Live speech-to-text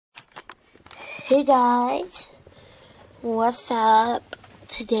Hey guys, what's up?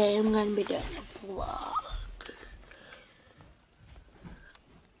 Today I'm going to be doing a vlog.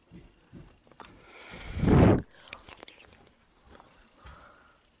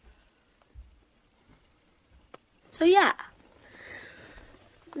 So yeah,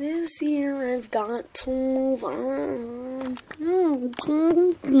 this year I've got to move on.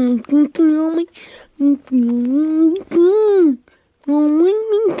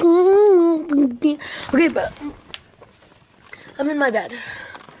 Okay, but I'm in my bed.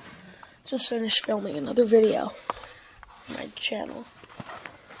 Just finished filming another video on my channel.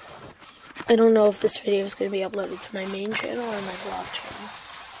 I don't know if this video is going to be uploaded to my main channel or my vlog channel.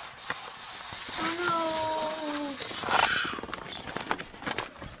 Oh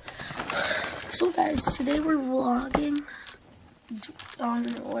no. So guys, today we're vlogging on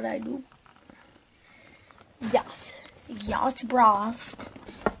what I do. Yes, bros.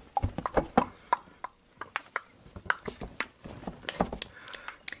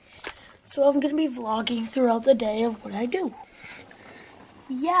 So I'm going to be vlogging throughout the day of what I do.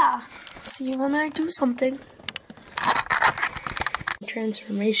 Yeah, see you when I do something.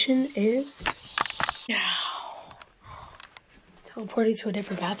 Transformation is now teleporting to a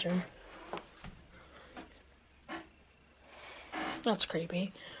different bathroom. That's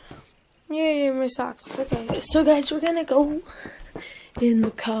creepy. Yay, my socks. Okay, so guys, we're gonna go in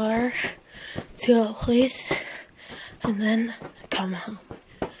the car to a place and then come home.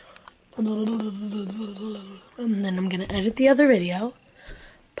 And then I'm gonna edit the other video,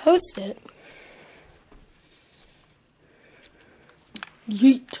 post it.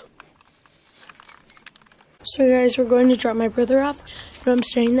 Yeet. So guys, we're going to drop my brother off. I'm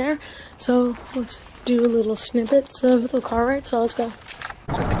staying there. So let's do a little snippets of the car ride. So let's go.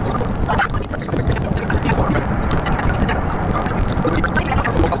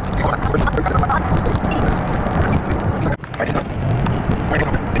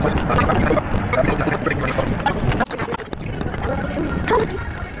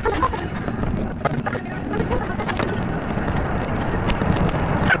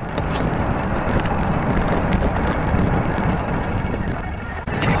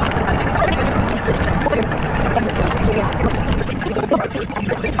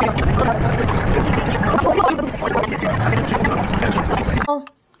 Oh,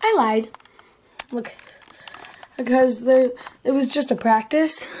 I lied. Look, because it was just a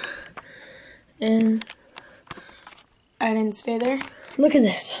practice, and I didn't stay there. Look at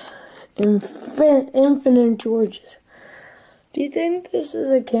this, Infinite Georges. Do you think this is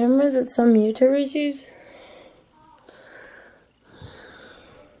a camera that some YouTubers use?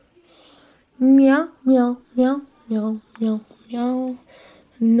 Meow, meow, meow, meow, meow, meow.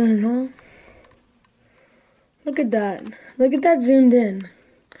 No. Look at that. Look at that zoomed in.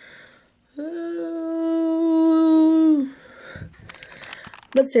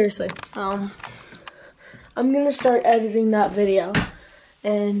 But seriously, I'm gonna start editing that video,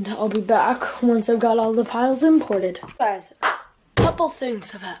 and I'll be back once I've got all the files imported. Guys, a couple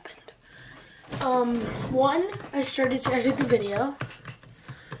things have happened. One, I started to edit the video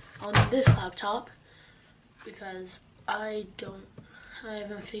on this laptop because I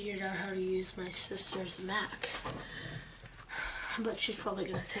haven't figured out how to use my sister's Mac. But she's probably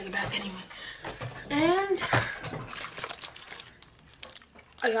gonna take it back anyway. And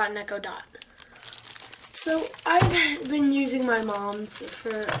I got an Echo Dot. So I've been using my mom's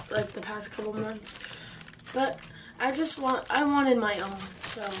for like the past couple months, but I wanted my own,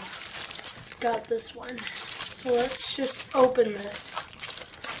 so got this one. So let's just open this.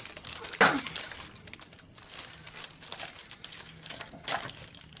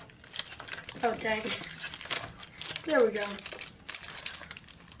 Oh dang. There we go.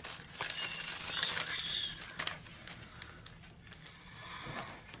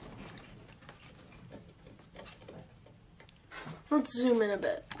 Let's zoom in a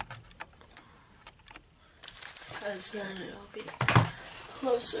bit, because then it'll be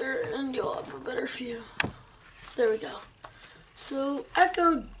closer and you'll have a better view. There we go. So,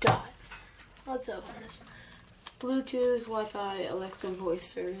 Echo Dot. Let's open this. It's Bluetooth, Wi-Fi, Alexa voice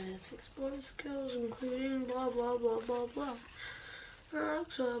service, explore skills, including blah blah blah blah blah.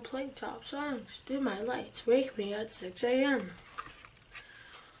 Alexa, play top songs, dim my lights, wake me at 6 a.m.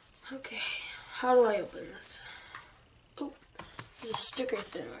 Okay, how do I open this? Oh. There's a sticker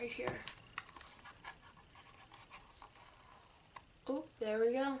thing right here. Oh, there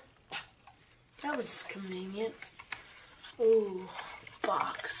we go. That was convenient. Ooh,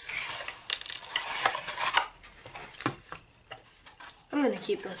 box. I'm gonna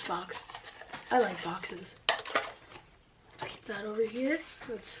keep this box. I like boxes. Let's keep that over here.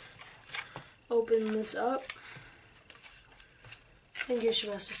 Let's open this up. I think you're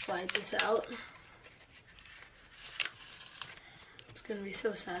supposed to slide this out. It's gonna be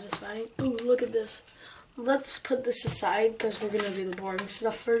so satisfying. Ooh, look at this. Let's put this aside because we're gonna do the boring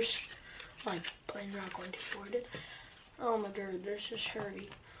stuff first. Like playing Rock 1, 2, 4 did. Oh my god, there's just Herbie.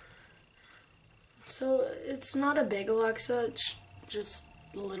 So it's not a big Alexa, it's just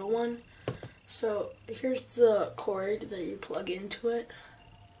the little one. So here's the cord that you plug into it.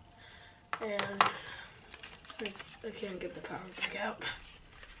 And I can't get the power block out.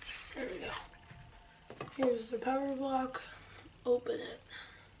 There we go. Here's the power block. Open it.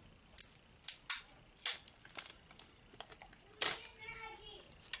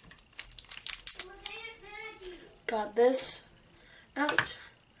 Got this out.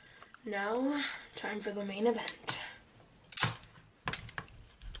 Now, time for the main event.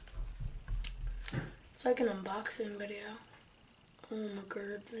 It's like an unboxing video. Oh my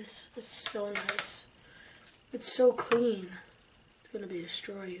god, this is so nice. It's so clean. It's gonna be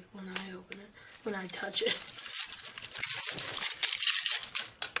destroyed when I open it, when I touch it.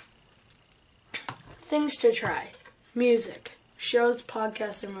 Things to try. Music, shows,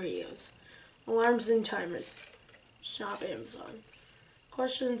 podcasts, and radios. Alarms and timers. Shop Amazon.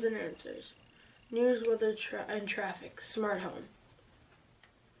 Questions and answers. News, weather, and traffic. Smart home.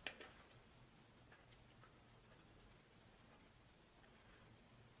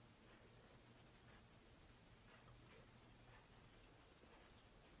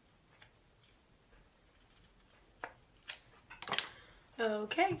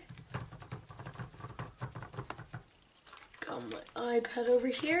 Okay. Got my iPad over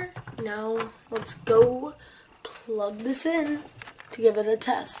here. Now let's go plug this in to give it a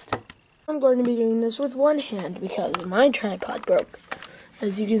test. I'm going to be doing this with one hand because my tripod broke,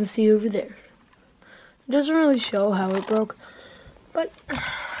 as you can see over there. It doesn't really show how it broke, but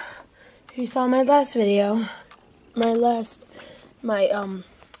if you saw my last video, my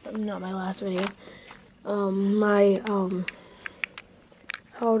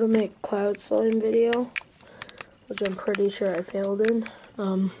how to make cloud slime video, which I'm pretty sure I failed in.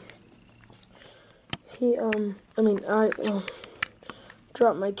 I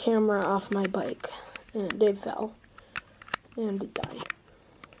dropped my camera off my bike, and it fell, and it died.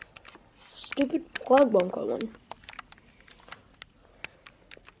 Stupid plug won't go in.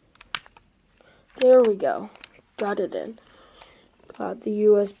 There we go. Got it in. Got the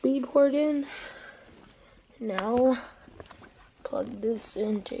USB port in. Now, plug this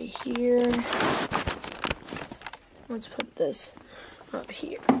into here. Let's put this up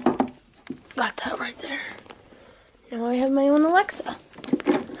here. Got that right there. Now I have my own Alexa.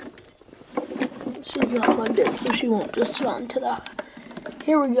 She's not plugged in, so she won't respond to that.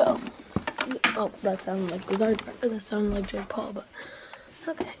 Here we go. Oh, that sounded like that sounded like Jake Paul, but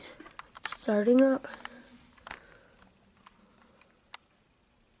okay. Starting up.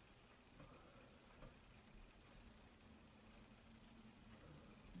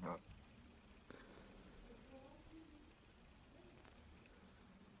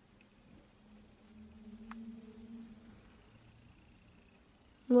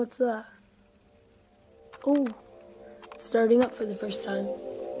 What's that? Oh, it's starting up for the first time.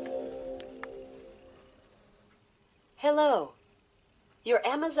 Hello. Your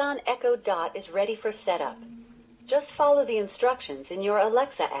Amazon Echo Dot is ready for setup. Just follow the instructions in your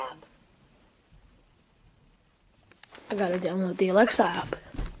Alexa app. I gotta download the Alexa app.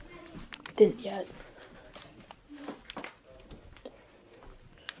 Didn't yet.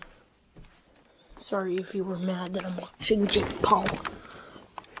 Sorry if you were mad that I'm watching Jake Paul.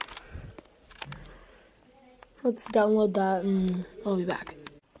 Let's download that and I'll be back.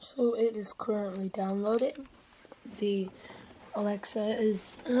 So it is currently downloading. The Alexa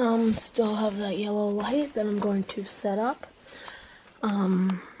is still have that yellow light that I'm going to set up.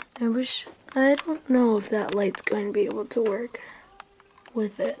 I don't know if that light's going to be able to work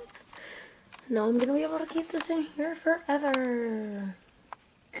with it. No, I'm gonna be able to keep this in here forever.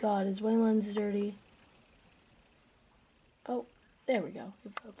 God, is my lens dirty? Oh, there we go.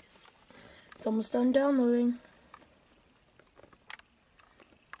 It focused. It's almost done downloading.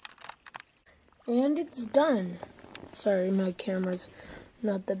 And it's done. Sorry, my camera's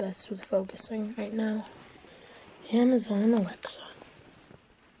not the best with focusing right now. Amazon Alexa.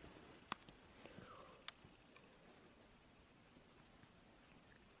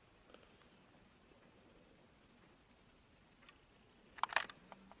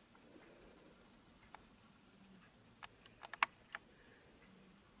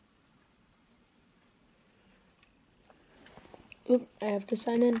 Oop, I have to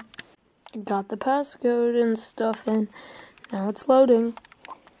sign in. Got the passcode and stuff in. Now it's loading.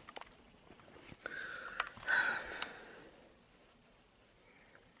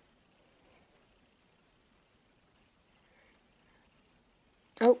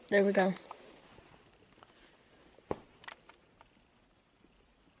 Oh, there we go.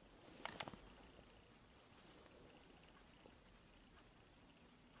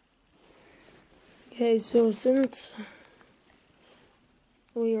 Okay, so since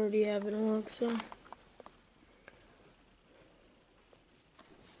we already have an Alexa,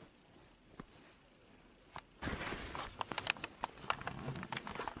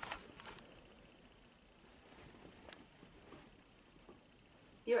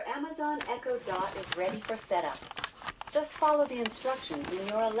 Your Amazon Echo Dot is ready for setup. Just follow the instructions in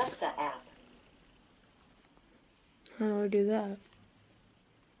your Alexa app. how do I do that?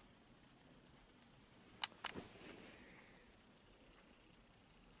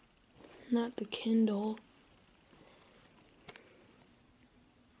 Not the Kindle.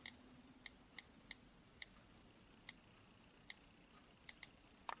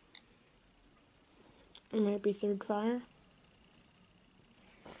 It might be Third Fire.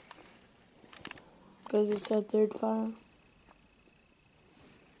 Because it said Third Fire.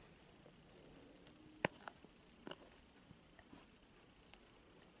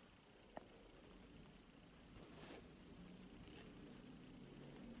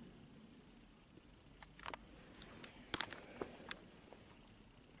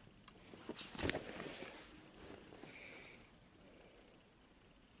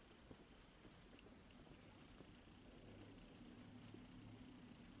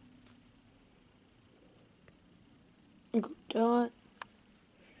 Dot.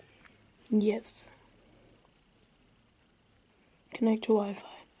 Yes. Connect to Wi-Fi.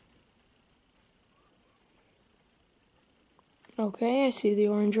 Okay, I see the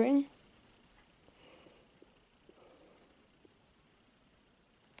orange ring.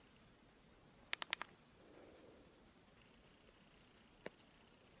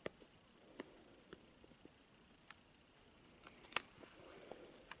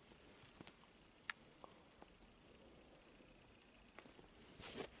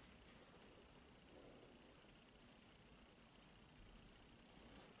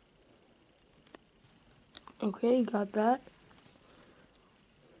 Okay, got that.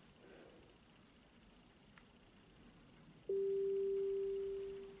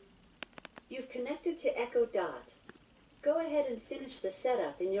 You've connected to Echo Dot. Go ahead and finish the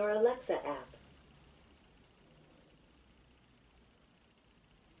setup in your Alexa app.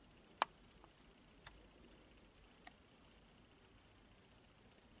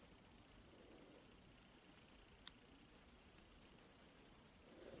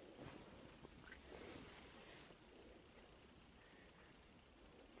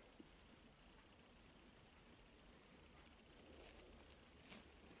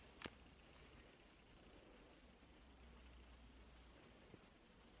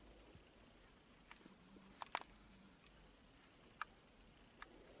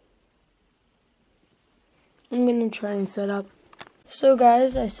 I'm gonna try and set up. So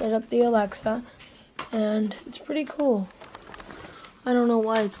guys, I set up the Alexa, and it's pretty cool. I don't know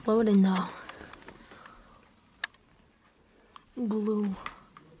why it's loading though. Blue.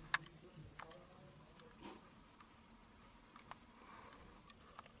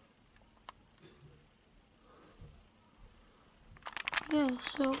 Yeah,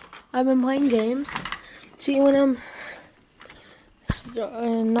 so I've been playing games. See, when I'm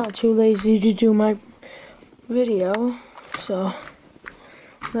not too lazy to do my video, so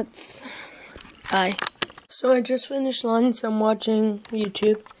let's. Hi. So I just finished lunch. I'm watching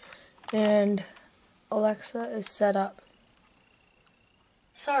YouTube, and Alexa is set up.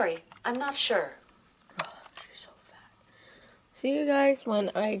 Sorry, I'm not sure. Oh, she's so fat. See you guys when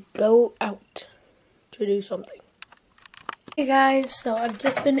I go out to do something. Hey guys, so I've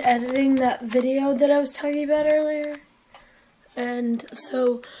just been editing that video that I was talking about earlier, and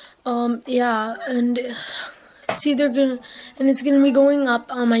so yeah, and it's gonna be going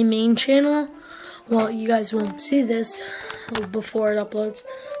up on my main channel. Well, you guys won't see this before it uploads,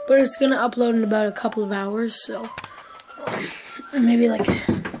 but it's gonna upload in about a couple of hours, so maybe like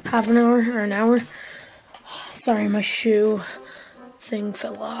half an hour or an hour. Sorry, my shoe thing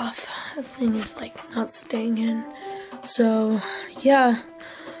fell off. The thing is like not staying in. So, yeah,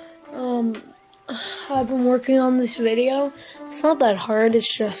 I've been working on this video. It's not that hard,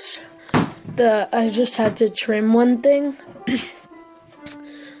 it's just I just had to trim one thing.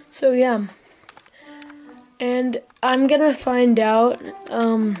 So, yeah. And I'm gonna find out,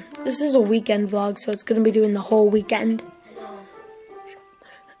 this is a weekend vlog, so it's gonna be doing the whole weekend.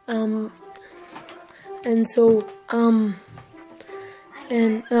 And so,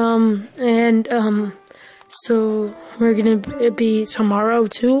 so we're gonna be tomorrow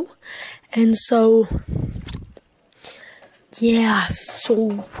too, and so yeah,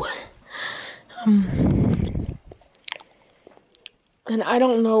 so and I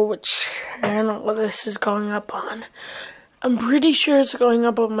don't know which channel this is going up on. I'm pretty sure it's going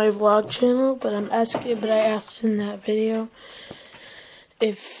up on my vlog channel, but I asked in that video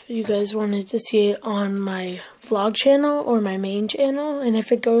if you guys wanted to see it on my vlog channel or my main channel, and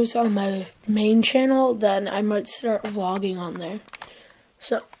if it goes on my main channel, then I might start vlogging on there.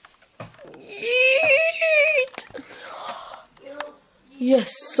 So,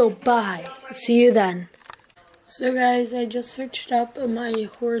 yes, so bye. See you then. So guys, I just searched up my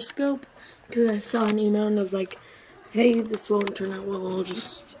horoscope because I saw an email and I was like, hey, this won't turn out well,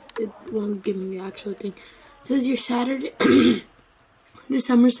 it won't give me the actual thing. It says your Saturday,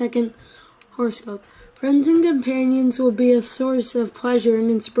 December 2nd horoscope. Friends and companions will be a source of pleasure and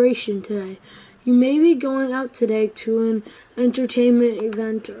inspiration today. You may be going out today to an entertainment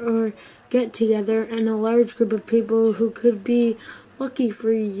event or get-together, and a large group of people who could be lucky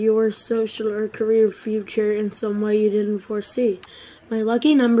for your social or career future in some way you didn't foresee. My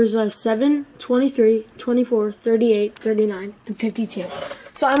lucky numbers are 7, 23, 24, 38, 39, and 52.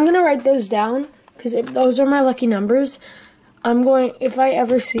 So I'm going to write those down, because if those are my lucky numbers, if I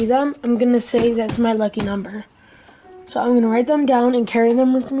ever see them, I'm going to say that's my lucky number. So I'm going to write them down and carry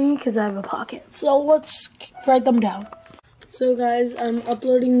them with me because I have a pocket. So let's write them down. So guys, I'm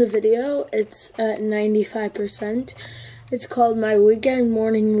uploading the video. It's at 95%. It's called My Weekend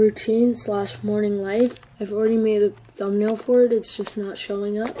Morning Routine / Morning Life. I've already made a thumbnail for it. It's just not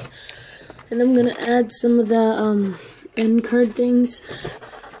showing up. And I'm going to add some of the end card things.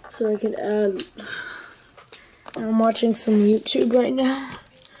 So I can add... I'm watching some YouTube right now.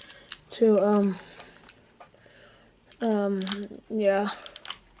 To, yeah.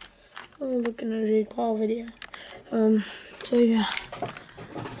 Oh, looking at a Jake Paul video. So yeah.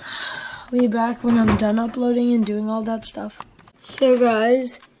 I'll be back when I'm done uploading and doing all that stuff. So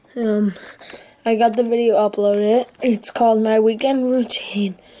guys, I got the video uploaded. It's called My Weekend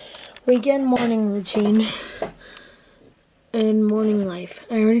Morning Routine, and Morning Life.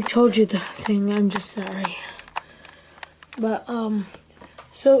 I already told you the thing, I'm just sorry. But,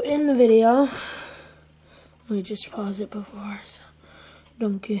 so in the video, let me just pause it before, so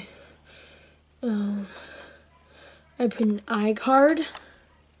don't get, I put an iCard,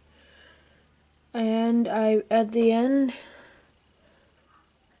 and at the end,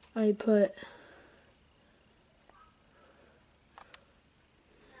 I put,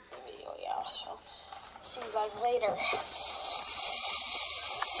 video, yeah, so, see you guys later.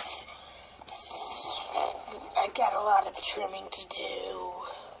 I got a lot of trimming to do.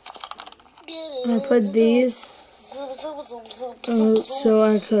 I put these so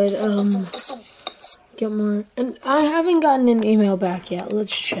I could get more. And I haven't gotten an email back yet.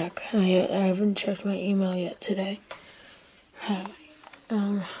 Let's check. I haven't checked my email yet today. Have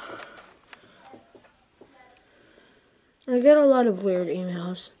I? I get a lot of weird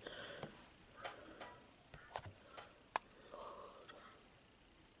emails.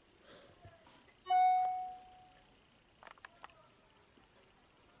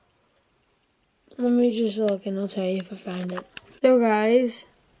 Let me just look and I'll tell you if I find it. So guys,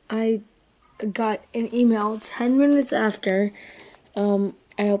 I got an email 10 minutes after I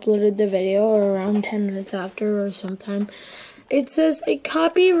uploaded the video, or around 10 minutes after or sometime. It says a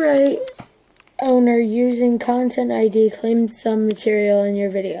copyright owner using Content ID claimed some material in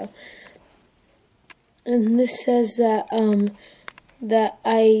your video. And this says that that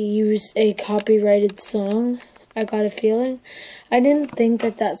I used a copyrighted song. I got a feeling. I didn't think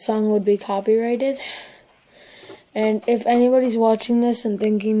that song would be copyrighted. And if anybody's watching this and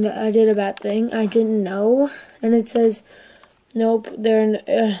thinking that I did a bad thing, I didn't know. And it says, nope,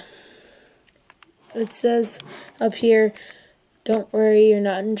 it says up here, don't worry, you're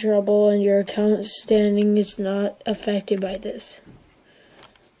not in trouble and your account standing is not affected by this.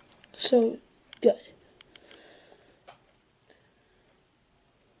 So, good.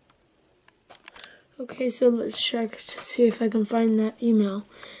 Okay, so let's check to see if I can find that email.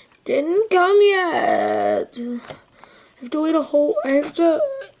 Didn't come yet. I have to wait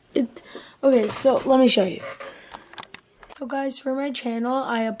okay, so let me show you. So guys, for my channel,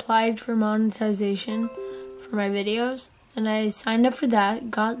 I applied for monetization for my videos, and I signed up for that,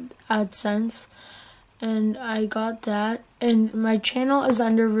 got AdSense, and I got that, and my channel is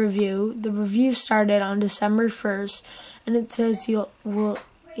under review. The review started on December 1st, and it says will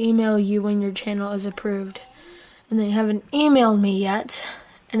email you when your channel is approved. And they haven't emailed me yet,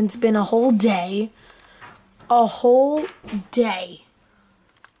 and it's been a whole day. A whole day.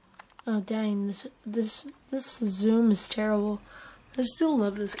 Oh dang, this Zoom is terrible. I still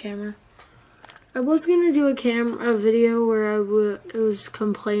love this camera. I was gonna do a video where I was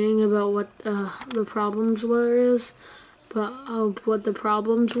complaining about what the problems were what the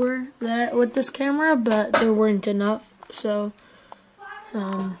problems were with this camera, but there weren't enough. So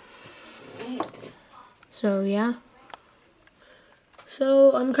yeah.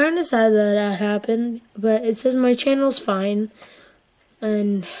 So I'm kind of sad that happened, but it says my channel's fine,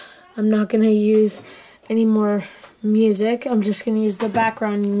 and I'm not gonna use any more music. I'm just gonna use the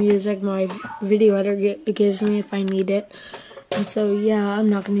background music my video editor gives me if I need it. And so yeah, I'm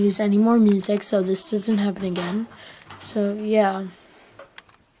not gonna use any more music so this doesn't happen again. So yeah.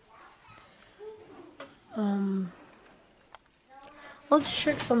 Let's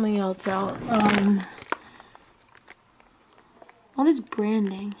check something else out. What is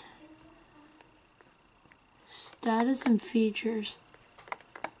branding? Status and features.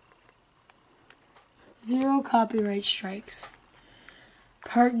 0 copyright strikes.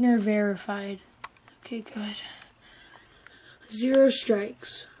 Partner verified. Okay, good. 0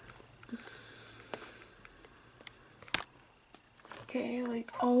 strikes. Okay,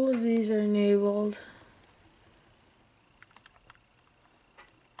 like all of these are enabled.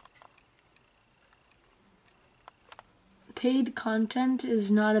 Paid content is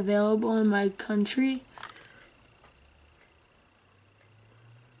not available in my country.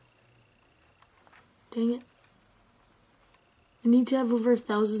 Dang it. I need to have over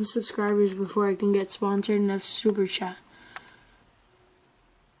 1,000 subscribers before I can get sponsored and have super chat.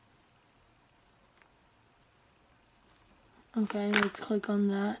 Okay, let's click on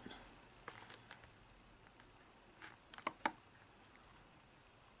that.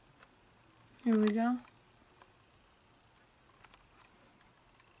 Here we go.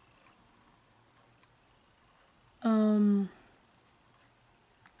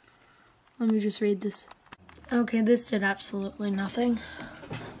 Let me just read this. Okay, this did absolutely nothing.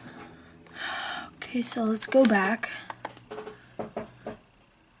 Okay, so let's go back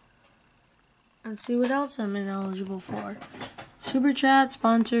and see what else I'm ineligible for. Super chat,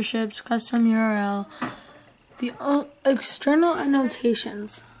 sponsorships, custom URL, the external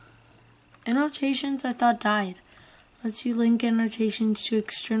annotations. Annotations I thought died. Lets you link annotations to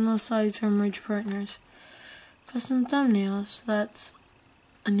external sites or merge partners. Custom thumbnails, that's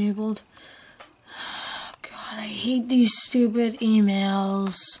enabled. God, I hate these stupid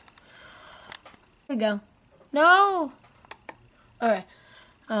emails. Here we go. No! Alright.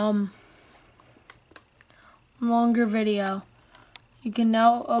 Longer video. You can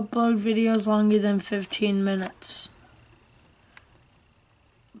now upload videos longer than 15 minutes.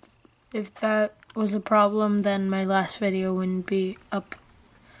 If that was a problem, then my last video wouldn't be up.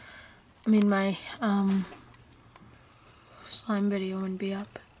 I mean, my slime video wouldn't be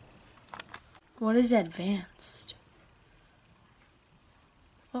up. What is advanced?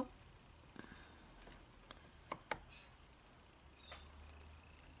 Oh.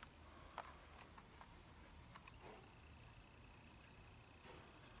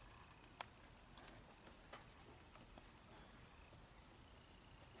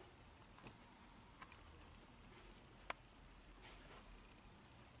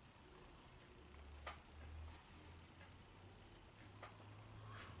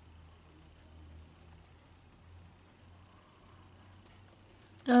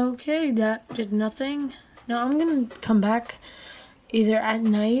 Okay, that did nothing. Now I'm gonna come back either at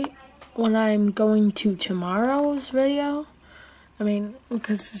night when I'm going to tomorrow's video. I mean,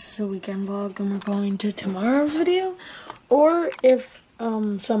 because this is a weekend vlog and we're going to tomorrow's video, or if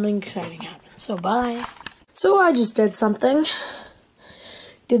something exciting happens. So bye. So I just did something.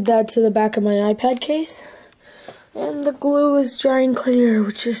 Did that to the back of my iPad case, and the glue is drying clear,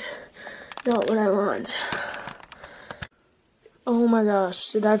 which is not what I want. Oh my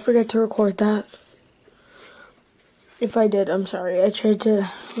gosh, did I forget to record that? If I did, I'm sorry. I tried to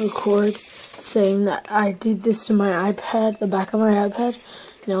record saying that I did this to my iPad, the back of my iPad.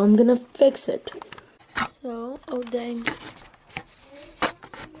 Now I'm gonna fix it. So, oh dang.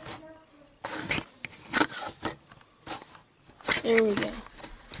 There we go.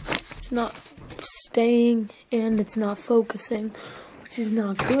 It's not staying and it's not focusing, which is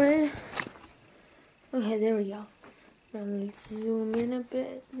not good. Okay, there we go. Now let's zoom in a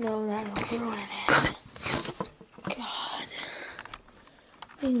bit. No, that'll ruin it. God.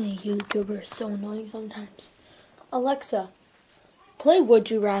 Being a YouTuber is so annoying sometimes. Alexa, play Would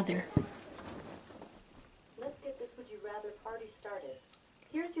You Rather. Let's get this Would You Rather party started.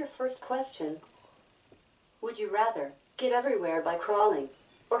 Here's your first question. Would you rather get everywhere by crawling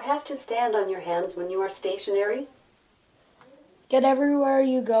or have to stand on your hands when you are stationary? Get everywhere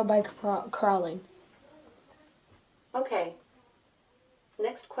you go by crawling. Okay.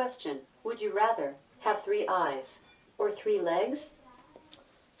 Next question. Would you rather have 3 eyes or 3 legs?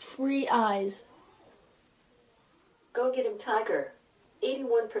 3 eyes. Go get him, Tiger.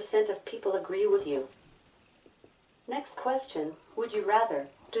 81% of people agree with you. Next question. Would you rather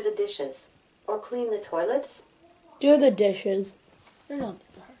do the dishes or clean the toilets? Do the dishes. They're not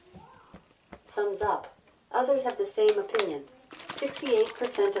that hard. Thumbs up. Others have the same opinion.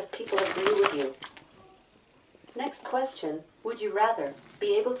 68% of people agree with you. Next question. Would you rather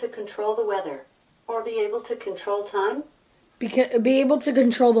be able to control the weather or be able to control time? Be able to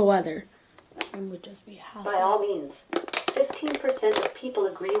control the weather. That one would just be hassle. By all means. 15% of people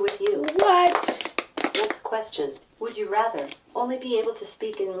agree with you. What? Next question. Would you rather only be able to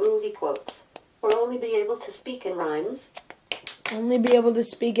speak in movie quotes or only be able to speak in rhymes? Only be able to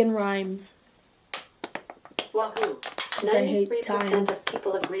speak in rhymes. Wahoo. 'Cause I hate 93% time. of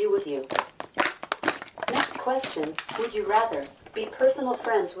people agree with you. Next question. Would you rather be personal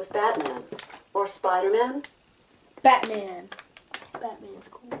friends with Batman or Spider-Man? Batman. Batman's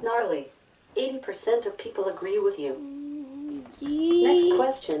cool. Gnarly. 80% of people agree with you. Yeet. Next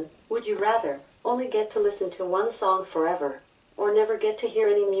question. Would you rather only get to listen to one song forever or never get to hear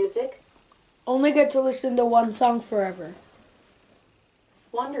any music? Only get to listen to one song forever.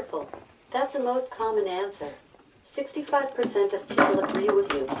 Wonderful. That's the most common answer. 65% of people agree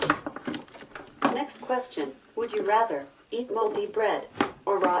with you. Next question. Would you rather eat moldy bread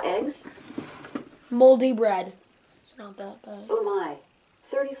or raw eggs? Moldy bread. It's not that bad. Oh my.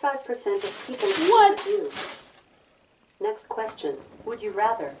 35% of people agree What? with you. Next question. Would you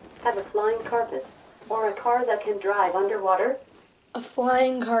rather have a flying carpet or a car that can drive underwater? A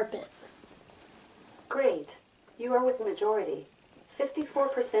flying carpet. Great. You are with the majority.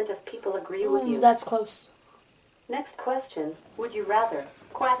 54% of people agree with you. That's close. Next question. Would you rather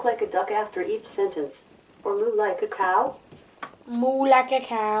quack like a duck after each sentence or moo like a cow? Moo like a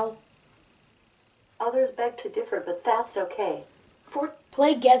cow. Others beg to differ, but that's okay.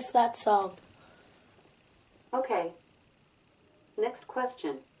 Play Guess That Song. Okay. Next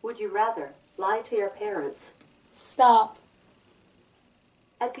question. Would you rather lie to your parents? Stop.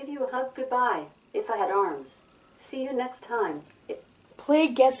 I'd give you a hug goodbye if I had arms. See you next time. Play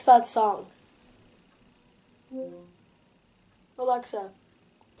Guess That Song. Alexa,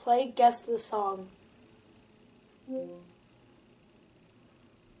 play Guess the Song.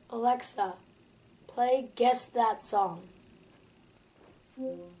 Alexa, play Guess That Song.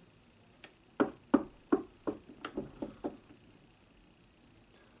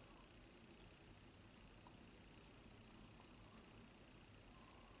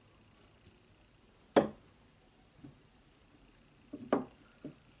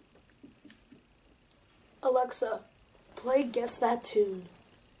 Alexa, play Guess That Tune.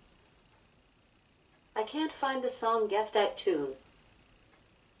 I can't find the song Guess That Tune.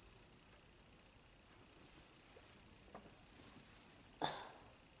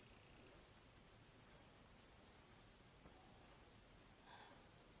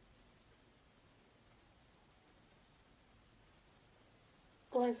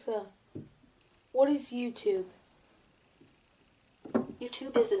 Alexa, what is YouTube?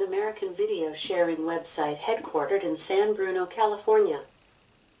 YouTube is an American video sharing website headquartered in San Bruno, California.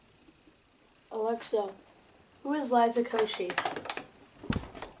 Alexa, who is Liza Koshy?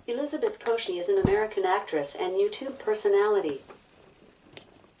 Elizabeth Koshy is an American actress and YouTube personality.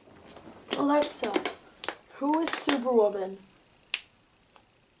 Alexa, who is Superwoman?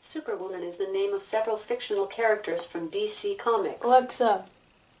 Superwoman is the name of several fictional characters from DC Comics. Alexa,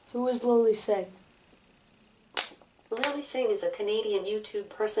 who is Lily Singh? Lily Singh is a Canadian YouTube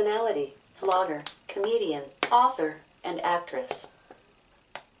personality, vlogger, comedian, author, and actress.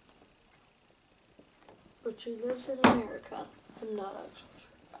 But she lives in America. I'm not actually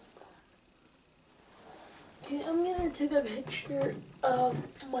sure about that. Okay, I'm gonna take a picture of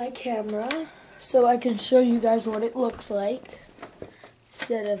my camera so I can show you guys what it looks like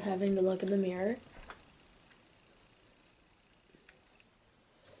instead of having to look in the mirror.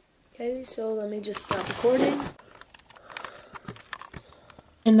 Okay, so let me just stop recording.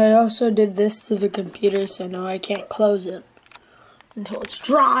 And I also did this to the computer, so now I can't close it until it's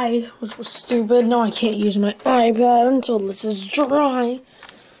dry, which was stupid. Now I can't use my iPad until this is dry.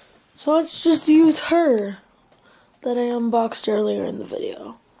 So let's just use her that I unboxed earlier in the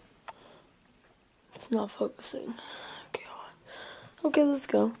video. It's not focusing. God. Okay, let's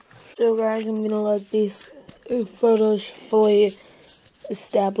go. So guys, I'm gonna let these photos fully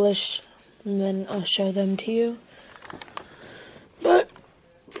establish and then I'll show them to you. But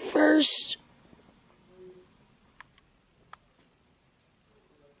first,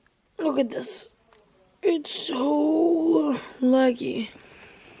 look at this. It's so laggy.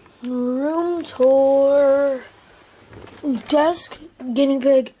 room tour, desk, guinea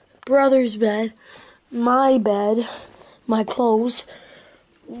pig, brother's bed, my clothes,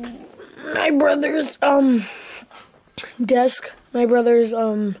 my brother's desk, my brother's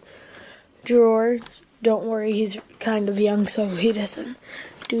drawer. Don't worry, he's kind of young, so he doesn't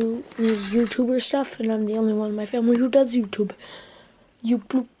do YouTuber stuff, and I'm the only one in my family who does YouTube.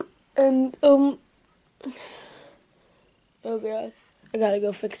 And oh god, I gotta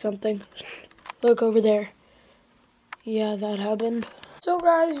go fix something. Look over there. Yeah, that happened. So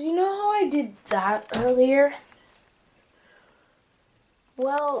guys, you know how I did that earlier?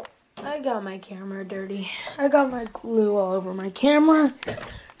 Well, I got my camera dirty. I got my glue all over my camera.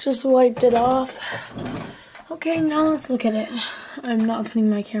 Just wiped it off. Okay, now let's look at it. I'm not putting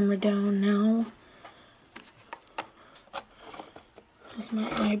my camera down now. My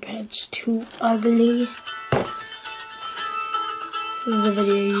iPad's too ugly. This is the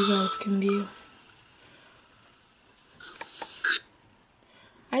video you guys can view.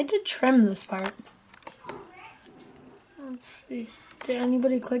 I did trim this part. Let's see. Did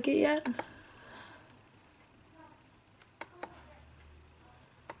anybody click it yet?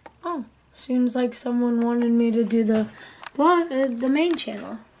 Oh, seems like someone wanted me to do the vlog, the main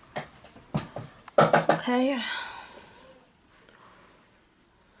channel. Okay.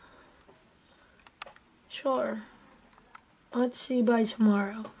 Sure. Let's see by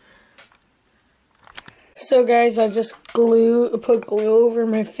tomorrow. So guys, I just put glue over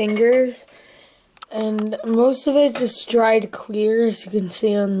my fingers, and most of it just dried clear, as you can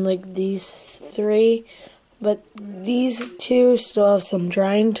see on like these three. But these two still have some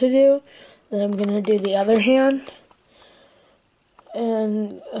drying to do. Then I'm gonna do the other hand.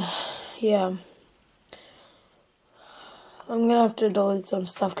 And yeah. I'm gonna have to delete some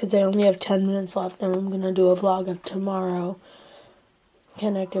stuff because I only have 10 minutes left, and I'm gonna do a vlog of tomorrow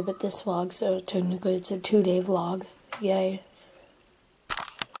connected with this vlog, so technically it's a 2-day vlog. Yay.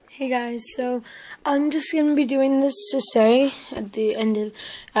 Hey guys, so I'm just gonna be doing this to say at the end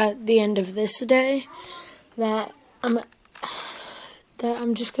of this day that I'm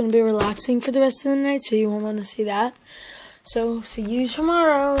just gonna be relaxing for the rest of the night, so you won't want to see that. So see you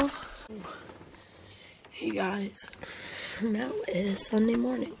tomorrow. Hey guys. Now it is Sunday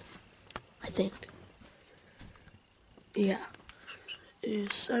morning, I think. Yeah. It is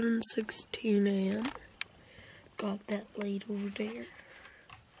 7:16 a.m. Got that light over there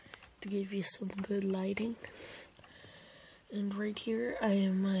to give you some good lighting. And right here I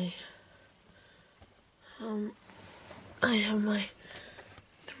have my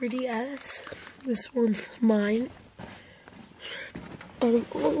 3DS. This one's mine. Out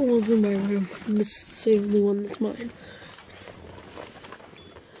of all the ones in my room, this is the only one that's mine.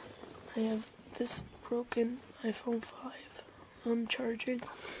 I have this broken iPhone 5 on charging. Can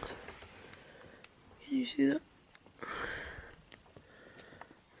you see that?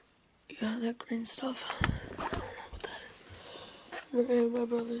 Yeah, that green stuff. I don't know what that is. And then I have my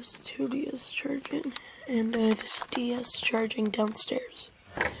brother's 2DS charging, and I have his DS charging downstairs.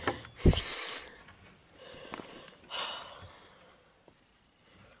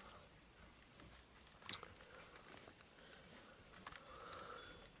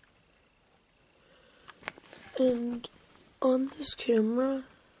 And on this camera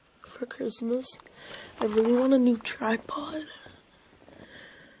for Christmas, I really want a new tripod.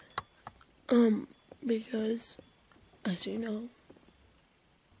 Because, as you know,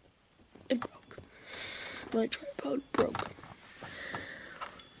 it broke. My tripod broke.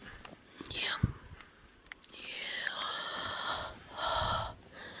 Yeah.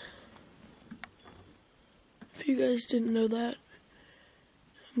 If you guys didn't know that,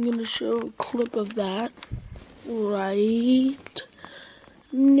 I'm gonna show a clip of that right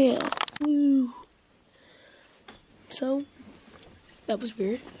now. Woo. So that was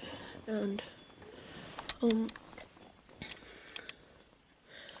weird, and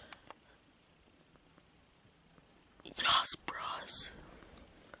yes, bros,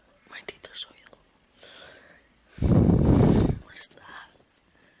 my teeth are so yellow. What is that?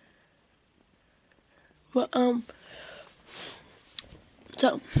 But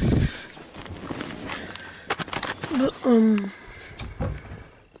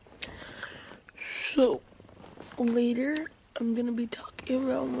so later I'm gonna be talking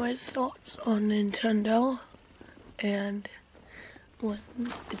about my thoughts on Nintendo, and when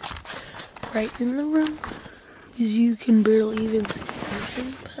it's right in the room, because you can barely even see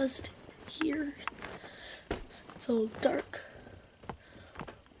anything past here. So it's all dark.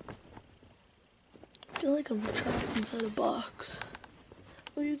 I feel like I'm trapped inside a box.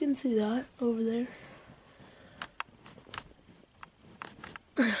 Oh, you can see that over there.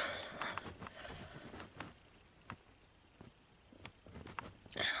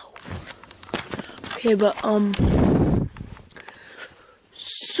 Okay, but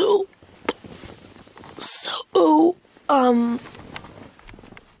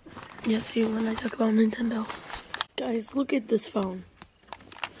yeah, see, when I talk about Nintendo. Guys, look at this phone.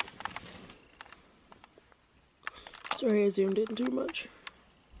 Sorry, I zoomed in too much.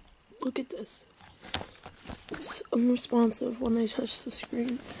 Look at this. It's unresponsive when I touch the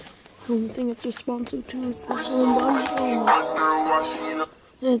screen. The only thing it's responsive to is the home button.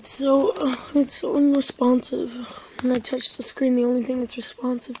 It's so unresponsive. When I touch the screen, the only thing it's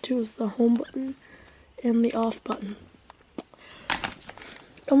responsive to is the home button and the off button.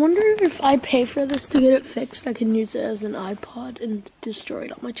 I wonder if I pay for this to get it fixed, I can use it as an iPod and destroy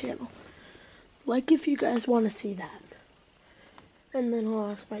it on my channel. Like if you guys want to see that. And then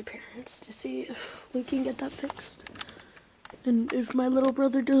I'll ask my parents to see if we can get that fixed. And if my little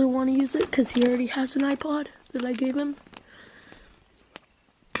brother doesn't want to use it because he already has an iPod that I gave him.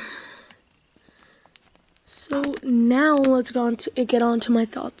 So now let's get on to my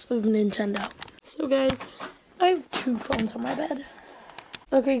thoughts of Nintendo. So guys, I have 2 phones on my bed.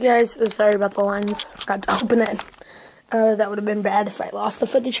 Okay guys, sorry about the lines. Forgot to open it. That would have been bad if I lost the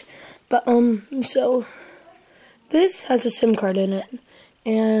footage. But so this has a SIM card in it,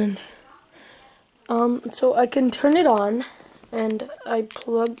 and so I can turn it on, and I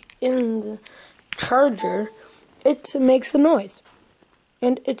plug in the charger. It makes a noise,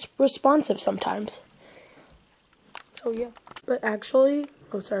 and it's responsive sometimes. So yeah, but actually,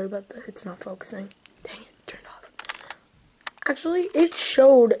 oh sorry about that. It's not focusing. Dang it, turned off. Actually, it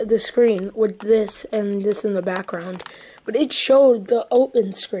showed the screen with this and this in the background, but it showed the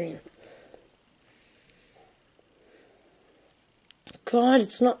open screen. God,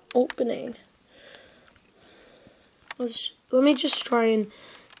 it's not opening. Let me just try and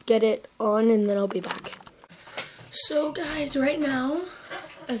get it on and then I'll be back. So guys, right now,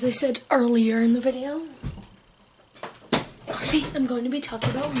 as I said earlier in the video, I'm going to be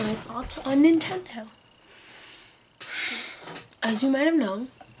talking about my thoughts on Nintendo. As you might have known,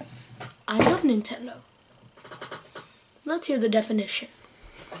 I love Nintendo. Let's hear the definition.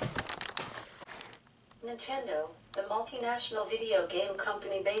 Nintendo, the multinational video game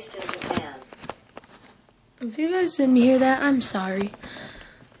company based in Japan. If you guys didn't hear that, I'm sorry.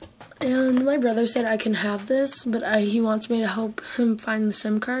 And my brother said I can have this, but he wants me to help him find the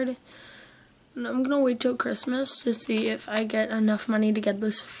SIM card. And I'm gonna wait till Christmas to see if I get enough money to get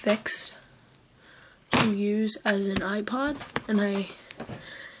this fixed to use as an iPod. And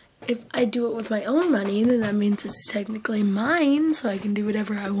if I do it with my own money, then that means it's technically mine, so I can do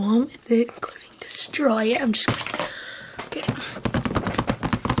whatever I want with it, including destroy it. I'm just kidding. Okay.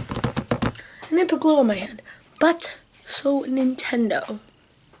 And I put glue on my hand. But, so Nintendo.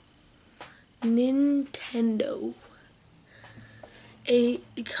 A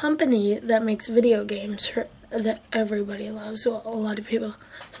company that makes video games that everybody loves. Well, a lot of people,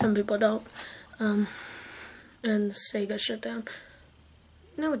 some people don't. And Sega shut down.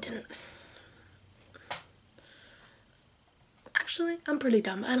 No, it didn't. Actually, I'm pretty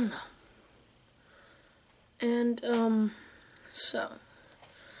dumb. I don't know. And,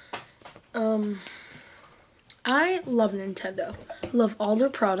 I love Nintendo. Love all their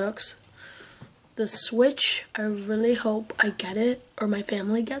products. The Switch, I really hope I get it, or my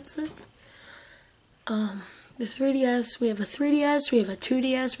family gets it. The 3DS, we have a 3DS, we have a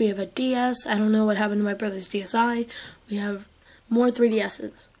 2DS, we have a DS. I don't know what happened to my brother's DSi. We have more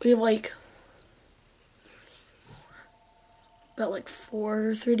 3DSs. We have about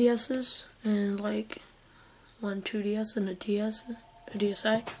 4 3DSs, and 1 2DS and a DSi.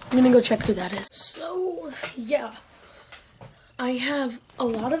 I'm gonna go check who that is. So, yeah. I have a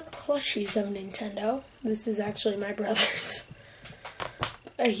lot of plushies of Nintendo. This is actually my brother's.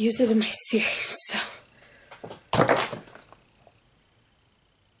 I use it in my series, so.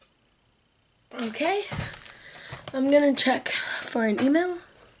 Okay. I'm gonna check for an email.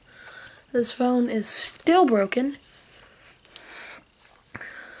 This phone is still broken.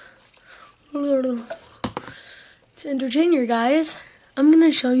 To entertain you guys, I'm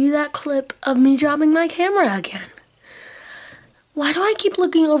gonna show you that clip of me dropping my camera again. Why do I keep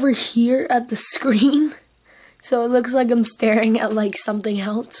looking over here at the screen? So it looks like I'm staring at something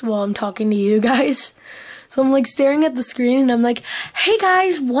else while I'm talking to you guys. So I'm staring at the screen and I'm like, hey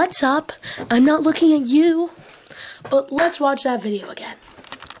guys, what's up? I'm not looking at you. But let's watch that video again.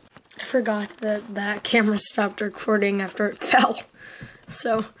 I forgot that camera stopped recording after it fell.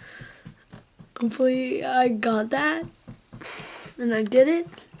 So hopefully I got that. And I did it.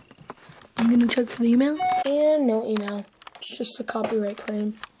 I'm gonna check for the email. And no email. It's just a copyright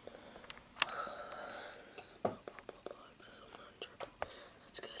claim.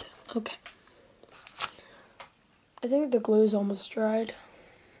 That's good. Okay. I think the glue's almost dried.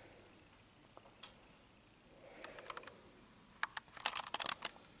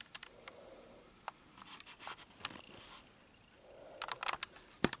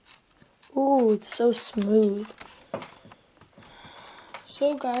 Ooh, it's so smooth.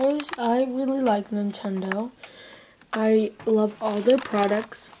 So guys, I really like Nintendo. I love all their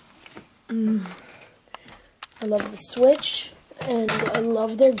products. I love the Switch, and I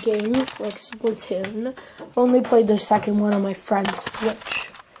love their games like Splatoon. I've only played the second one on my friend's Switch.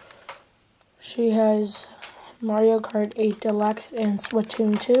 She has Mario Kart 8 Deluxe and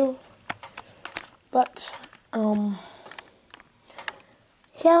Splatoon 2. But, So,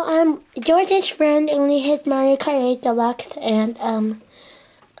 George's friend only has Mario Kart 8 Deluxe and,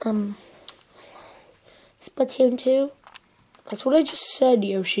 Splatoon 2. That's what I just said,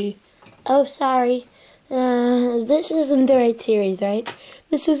 Yoshi. Oh, sorry. This isn't the right series, right?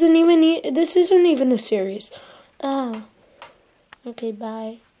 This isn't even a series. Oh. Okay,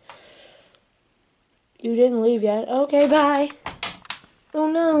 bye. You didn't leave yet. Okay, bye. Oh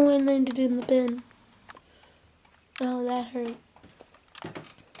no, I landed in the bin. Oh, that hurt.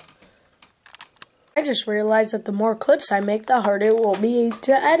 I just realized that the more clips I make, the harder it will be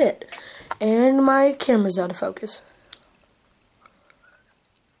to edit. And my camera's out of focus.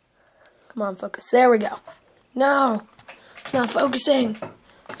 Come on, focus. There we go. No, it's not focusing.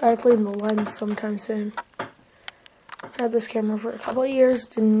 Gotta clean the lens sometime soon. I had this camera for a couple of years.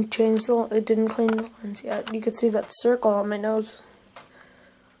 It didn't clean the lens yet. You could see that circle on my nose.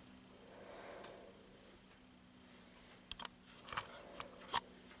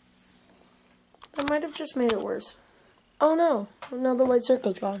 That might have just made it worse. Oh no, now the white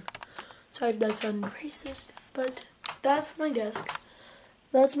circle's gone. Sorry if that sounded racist, but that's my desk.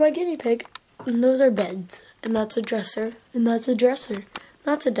 That's my guinea pig. And those are beds. And that's a dresser. And that's a dresser.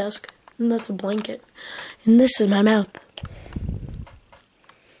 That's a desk. And that's a blanket. And this is my mouth.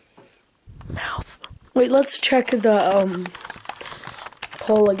 Wait, let's check the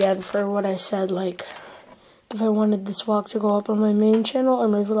poll again for what I said, like if I wanted this vlog to go up on my main channel or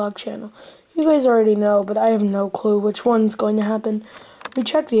my vlog channel. You guys already know, but I have no clue which one's going to happen. We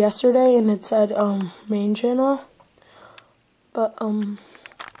checked yesterday and it said main channel. But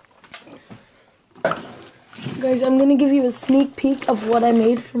guys, I'm gonna give you a sneak peek of what I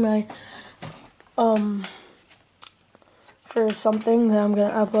made for my for something that I'm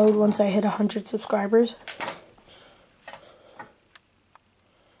gonna upload once I hit 100 subscribers.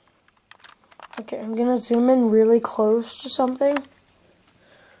 Okay, I'm gonna zoom in really close to something.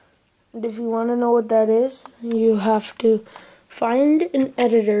 And if you want to know what that is, you have to find an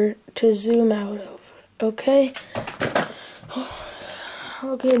editor to zoom out of. Okay?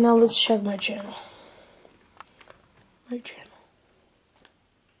 Okay, now let's check my channel. My channel.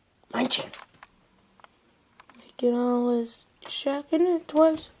 Make it all is checking it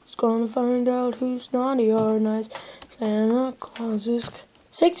twice. It's gonna find out who's naughty or nice. Santa Claus is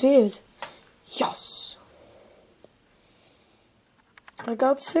 6 views. Yes. I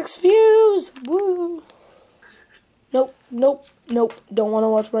got 6 views. Woo. Nope. Don't want to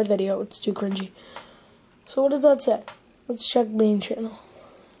watch my video. It's too cringy. So what does that say? Let's check main channel.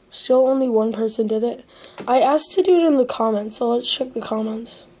 Still only one person did it. I asked to do it in the comments, so let's check the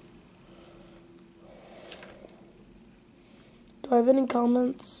comments. Do I have any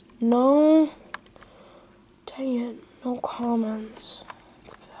comments? No. Dang it. No comments.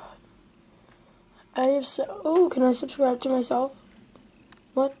 I have oh, can I subscribe to myself?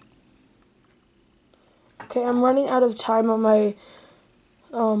 What? Okay, I'm running out of time on my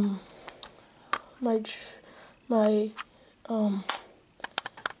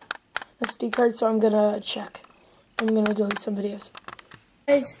SD card, so I'm gonna check. I'm gonna delete some videos.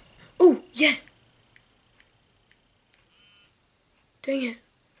 Guys, oh yeah. Dang it.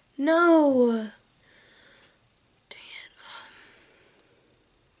 No. Dang it.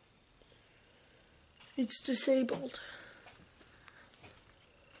 It's disabled.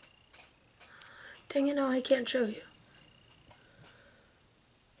 Dang it, no, I can't show you.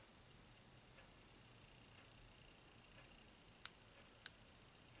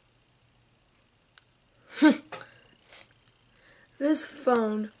 This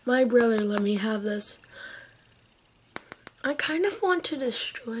phone, my brother let me have this. I kind of want to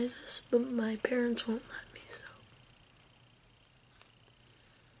destroy this, but my parents won't let me, so.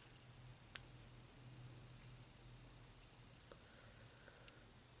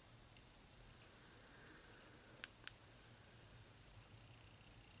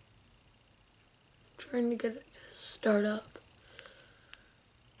 Trying to get it to start up.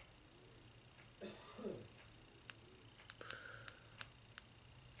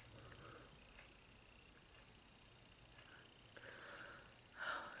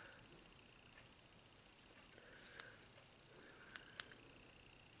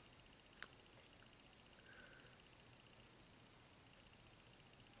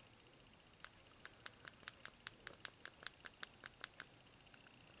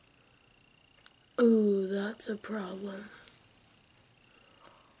 Ooh, that's a problem.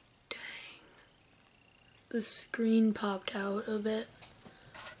 Dang. The screen popped out a bit.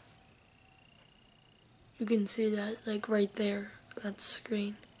 You can see that, like, right there. That's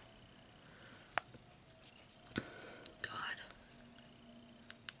screen. God.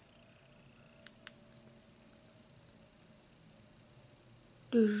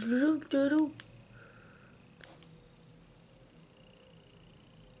 Doo-doo-doo-doo-doo.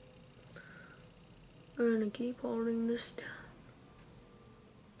 We're gonna keep holding this down.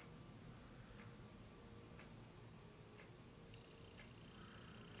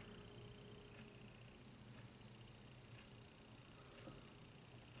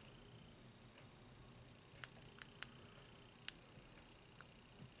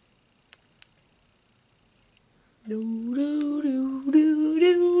 Do do do do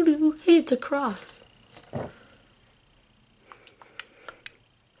do do. Hey, it's a cross.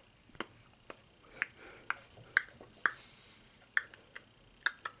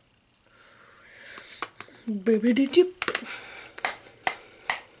 Bibbidi-dip.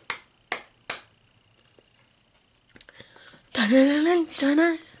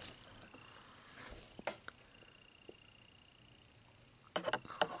 Da-da-da-da-da-da.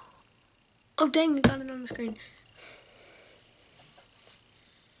 Oh dang, I got it on the screen.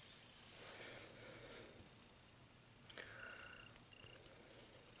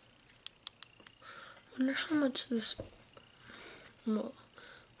 Wonder how much this will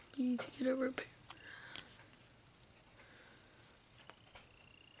be to get it repaired.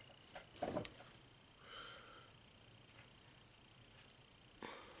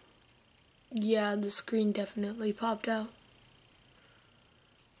 Yeah, the screen definitely popped out.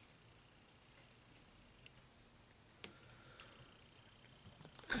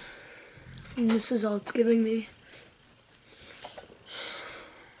 And this is all it's giving me.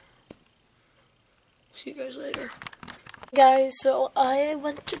 See you guys later. Guys, so I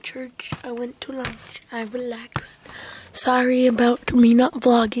went to church, I went to lunch, I relaxed. Sorry about me not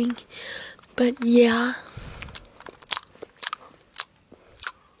vlogging, but yeah.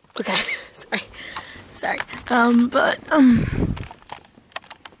 Okay, sorry.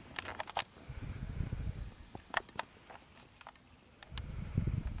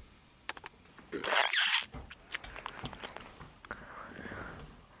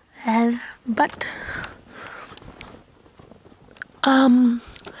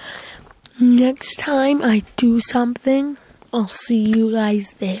 Next time I do something, I'll see you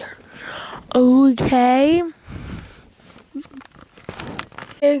guys there. Okay?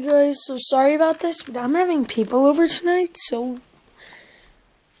 Hey guys, so sorry about this, but I'm having people over tonight, so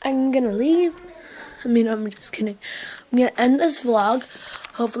I'm gonna leave. I'm just kidding. I'm gonna end this vlog.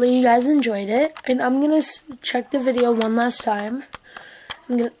 Hopefully you guys enjoyed it, and I'm gonna check the video one last time.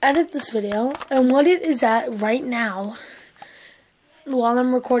 I'm gonna edit this video, and what it is at right now, while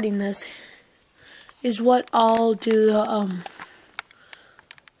I'm recording this, is what I'll do the,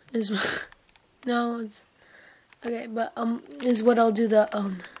 is what I'll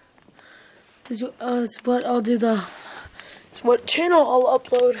do the, it's what channel I'll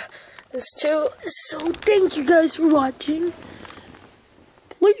upload this to. So thank you guys for watching.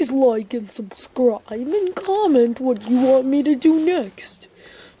 Please like and subscribe and comment what you want me to do next.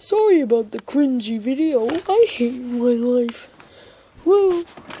 Sorry about the cringy video. I hate my life. Woo.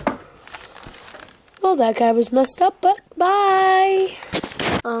 Well, that guy was messed up, but bye.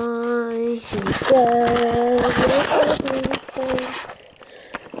 I hate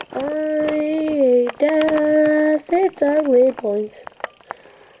death. It's ugly point.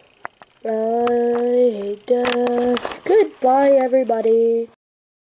 I hate death. Goodbye, everybody.